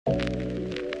Hi,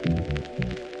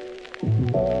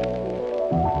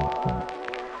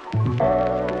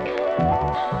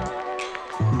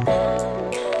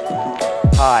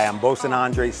 I'm Boatswain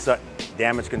Andre Sutton,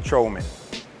 Damage Controlman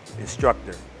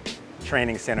Instructor,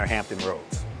 Training Center, Hampton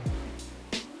Roads.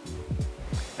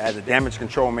 As a damage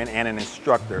controlman and an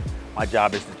instructor, my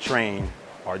job is to train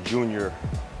our junior,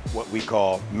 what we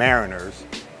call mariners,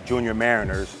 junior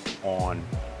mariners, on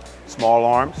small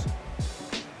arms,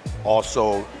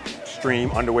 also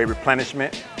stream underway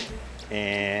replenishment,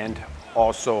 and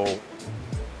also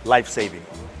life-saving.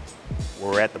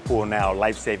 We're at the pool now,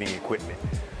 life-saving equipment.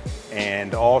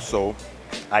 And also,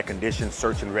 I condition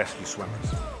search and rescue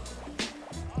swimmers.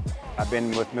 I've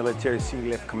been with Military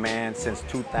Sealift Command since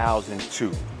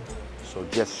 2002, so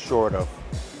just short of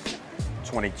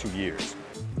 22 years.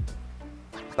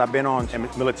 I've been on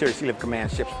Military Sealift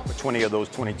Command ships for 20 of those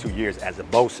 22 years as a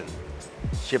boatswain.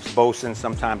 Ship's boatswain,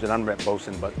 sometimes an unrep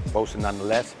boatswain, but boatswain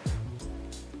nonetheless.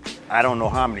 I don't know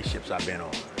how many ships I've been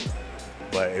on,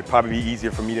 but it'd probably be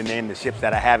easier for me to name the ships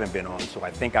that I haven't been on. So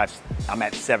I think I'm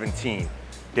at 17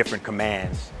 different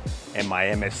commands in my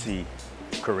MSC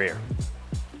career.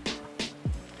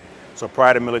 So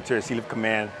prior to Military Sealift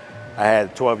Command, I had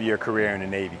a 12-year career in the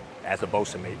Navy as a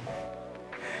boatswain mate.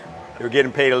 They were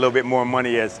getting paid a little bit more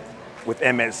money with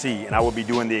MSC, and I would be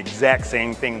doing the exact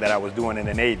same thing that I was doing in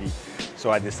the Navy. So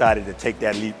I decided to take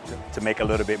that leap to make a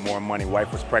little bit more money.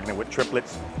 Wife was pregnant with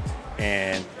triplets,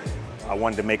 and I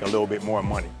wanted to make a little bit more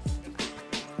money.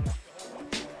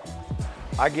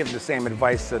 I give the same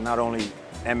advice to not only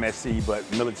MSC, but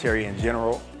military in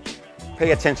general.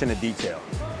 Pay attention to detail.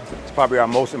 It's probably our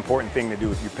most important thing to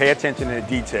do. If you pay attention to the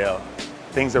detail,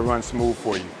 things will run smooth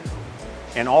for you.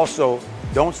 And also,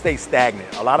 don't stay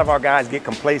stagnant. A lot of our guys get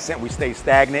complacent, we stay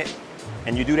stagnant,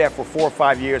 and you do that for 4 or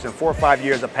 5 years, and 4 or 5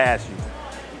 years will pass you.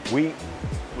 We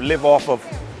live off of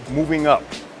moving up.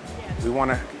 We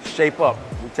want to shape up.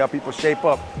 We tell people shape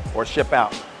up or ship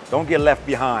out. Don't get left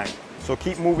behind. So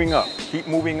keep moving up,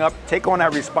 take on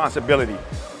that responsibility.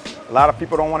 A lot of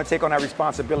people don't want to take on that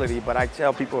responsibility, but I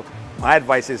tell people, my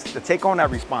advice is to take on that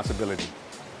responsibility.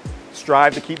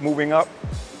 Strive to keep moving up,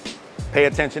 pay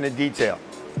attention to detail.